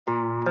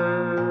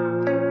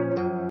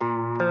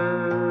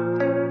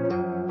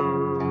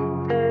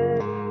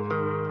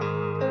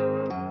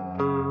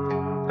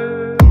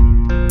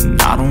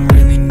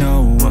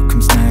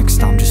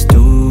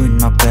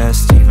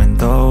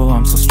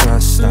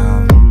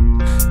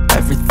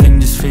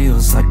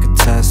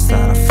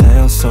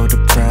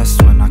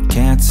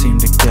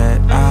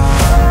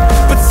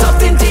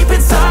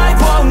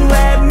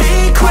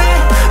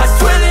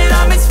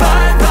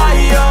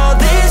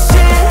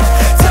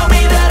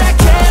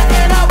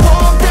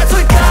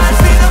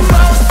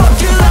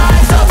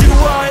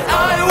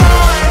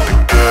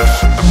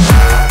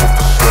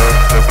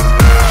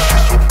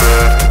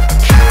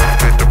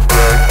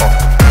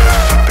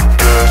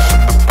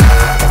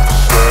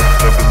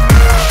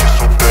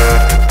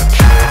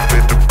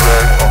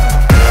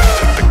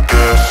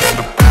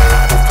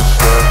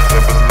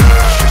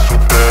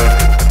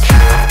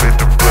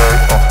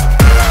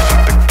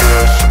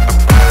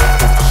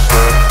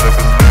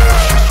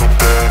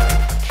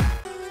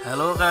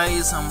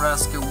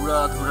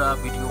উড়াধুরা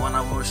video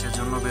বানাবো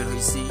সেজন্য বের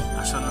হয়েছি।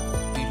 আসলে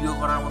ভিডিও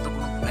করার মতো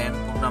কোনো প্ল্যান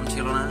প্রোগ্রাম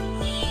ছিল না,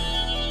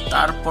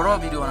 তারপরও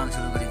ভিডিও বানানো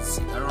শুরু করে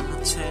দিচ্ছি। কারণ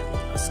হচ্ছে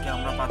আজকে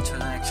আমরা 5-6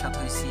 জন একসাথে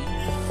হয়েছি।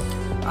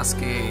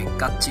 আজকে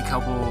কাচ্চি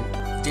খাবো,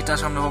 যেটা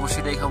সামনে পাবো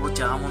সেটাই খাবো,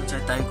 যা মন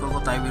চায় তাই করবো,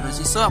 তাই বের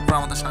হয়েছি। সো আপনারা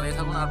আমাদের সাথেই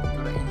থাকুন আর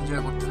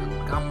এনজয় করতে থাকুন।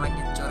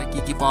 কামরাঙ্গীরচরে কি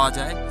কি পাওয়া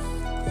যায়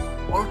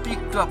অল্প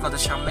একটু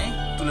আপনাদের সামনে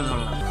তুলে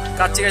ধরলাম।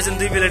 কাচ্চি খাইছেন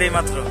 2 প্লেট এই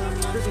মাত্র।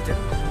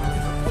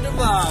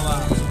 বাবা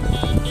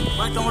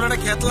ভাই টমেটোটা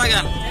খেত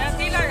লাগান,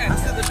 খেতই লাগান।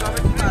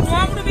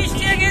 টমেটো 20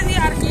 টাকা কেজি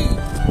আর কি,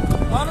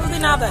 আর যদি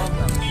না দেয়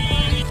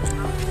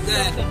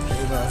দেখ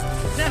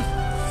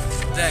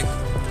দেখ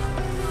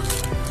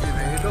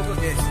এটা তো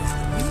দেখ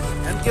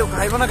এন কেউ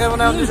খাইবো না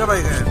আপনি সবাই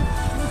খায়।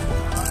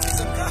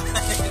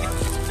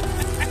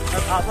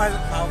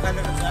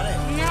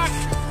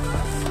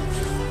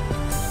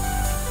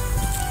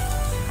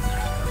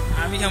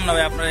 আমি খাম না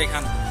ভাই, আপনারা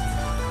খান।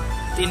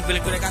 3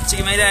 প্লেট করে কাচ্চি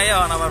কি মাইরে আয়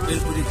আবার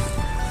বেলপুরি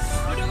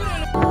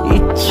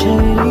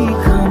ইচ্ছেরই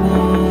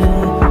খামে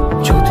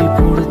যদি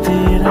পড়তে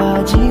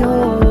রাজি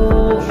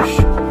হোস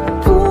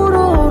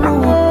পুরনো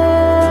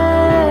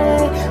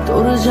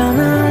তোর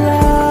জানালা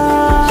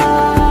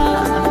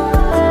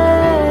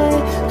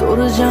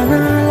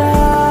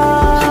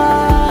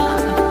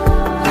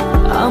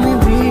আমি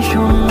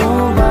বিষণ্ণ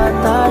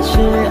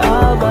বাতাসে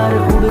আবার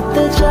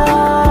উড়তে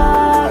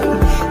চাই,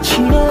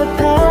 ছিঁড়ে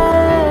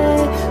ফেলে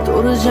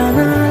তোর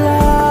জানালা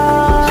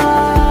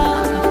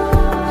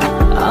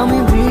আমি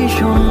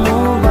বিষণ্ণ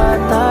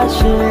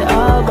বাতাসে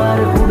আবার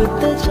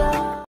উড়তে চাই।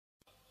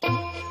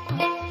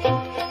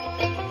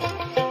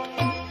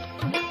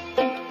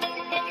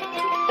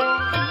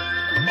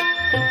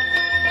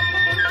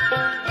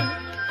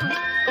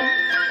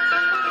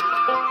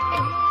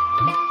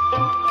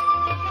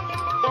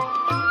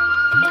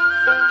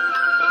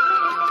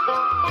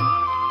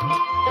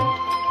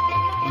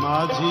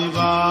 माझी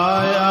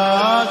बाया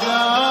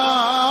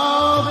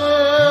जावे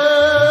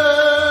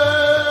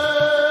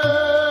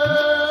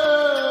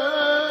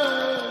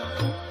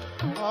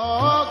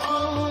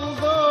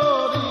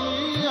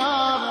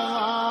अकुदरियार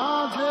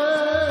माझे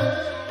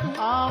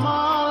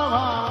আমার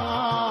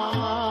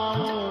ভাঙা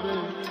মোরে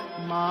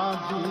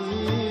माझी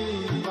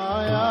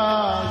बाया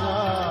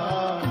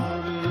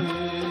जावे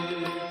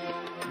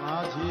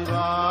माझी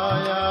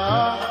बाया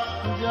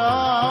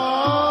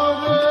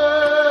जावे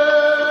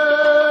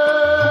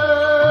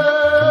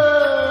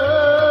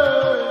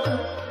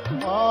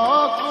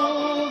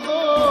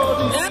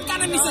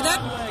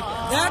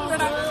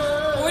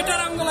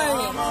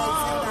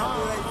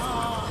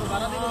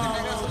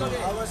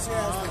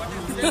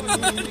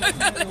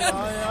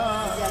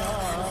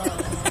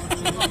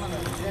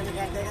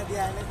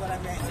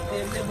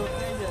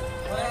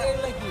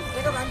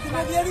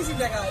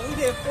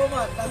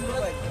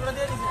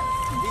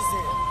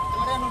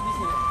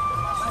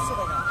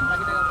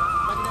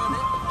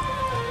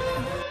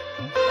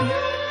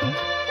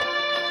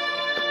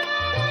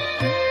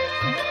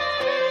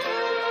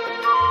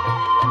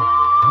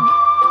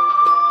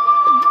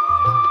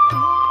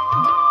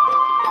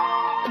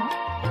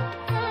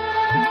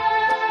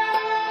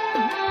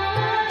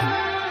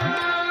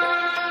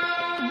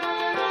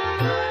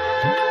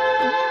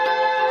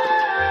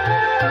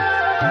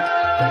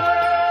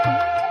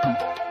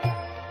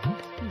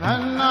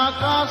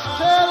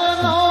কাষ্ঠের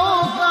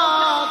নৌকা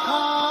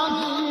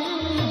খানি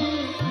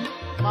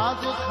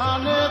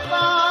মাঝখানে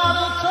তার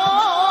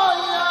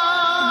ছয়া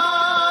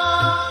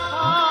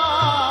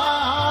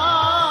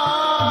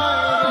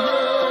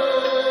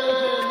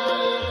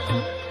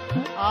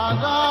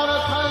আগার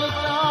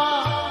খাইটা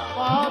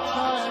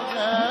পাছায়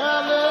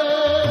গেলে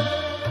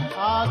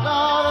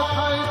আগার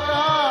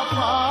খাইটা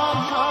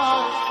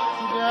পাছায়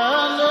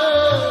গেলে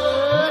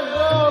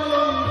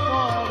গলি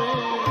পরে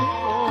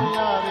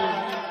ওয়ারে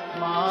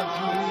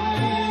माझी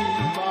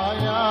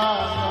बाया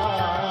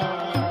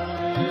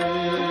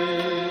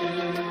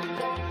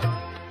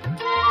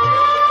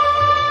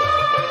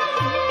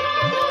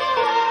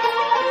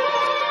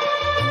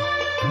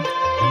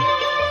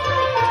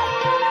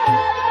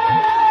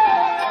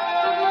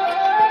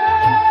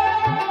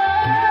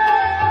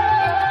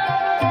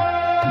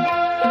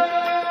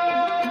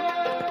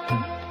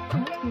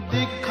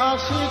दीक्षा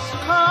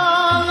शिक्षा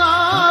ना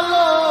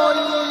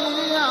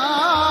लइया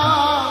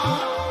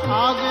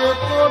आगे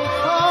तो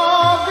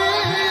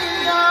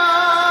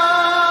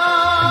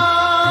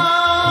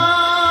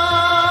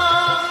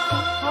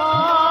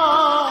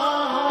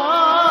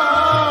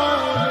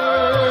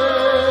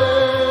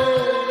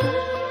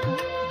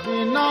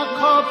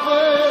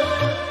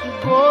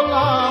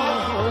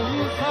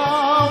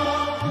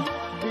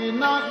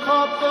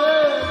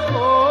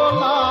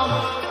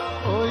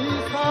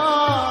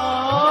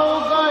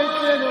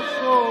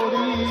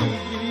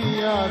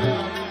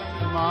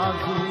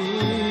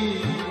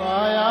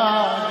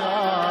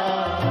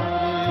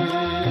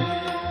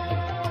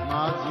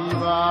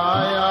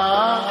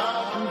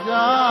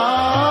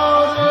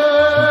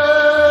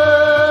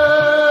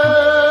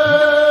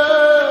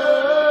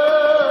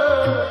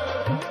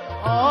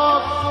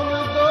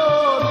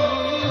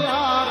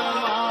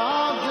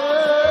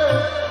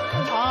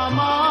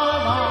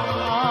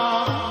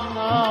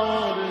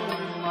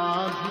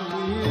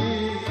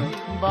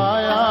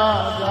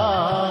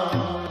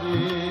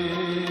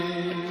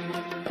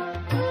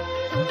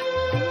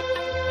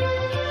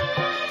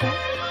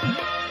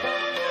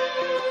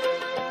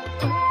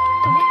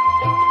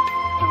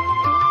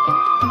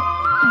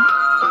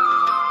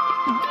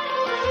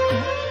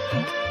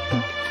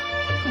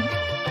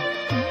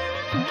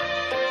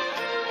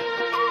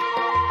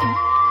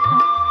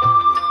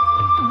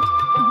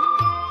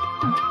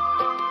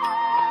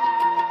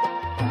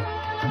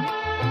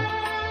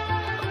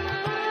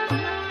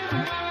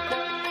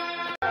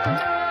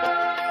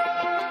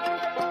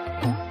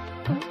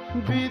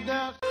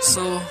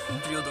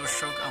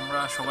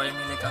সবাই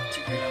মিলে কাচ্চি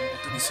খেলাম,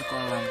 কত কিছু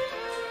করলাম।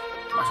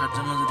 বাসার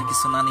জন্য যদি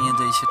কিছু না নিয়ে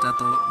যাই সেটা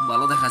তো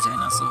ভালো দেখা যায়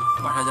না। সো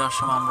বাসায় যাওয়ার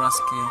সময় আমরা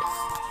আজকে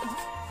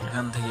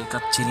এখান থেকে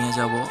কাচ্চি নিয়ে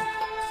যাব।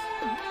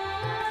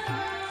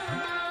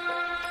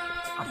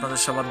 আপনাদের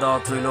সবার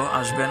দাওয়াত রইল,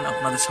 আসবেন,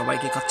 আপনাদের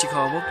সবাইকে কাচ্চি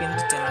খাওয়াবো, কিন্তু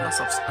চ্যানেলটা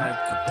সাবস্ক্রাইব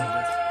করতে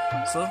হবে।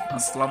 সো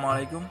আসসালামু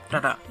আলাইকুম,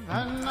 tata.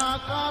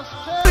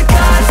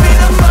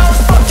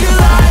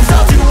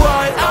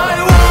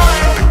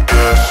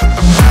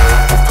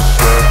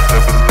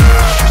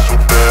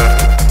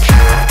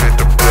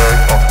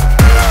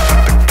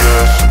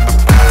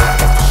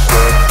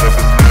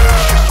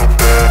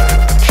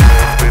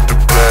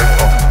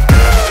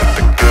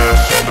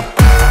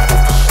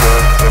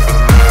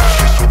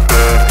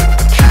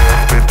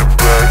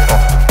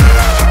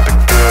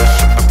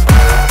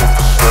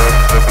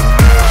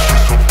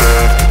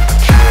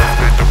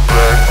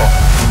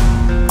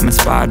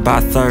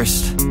 By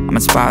thirst, I'm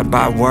inspired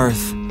by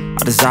worth.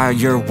 I desire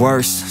your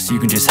worst, so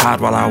you can just hide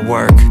while I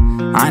work.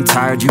 I ain't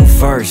tired, you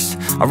first.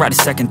 I'll write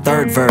a second,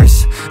 third verse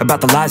about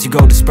the lies you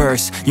go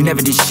disperse. You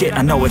never did shit,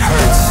 I know it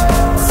hurts.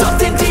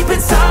 Something deep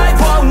inside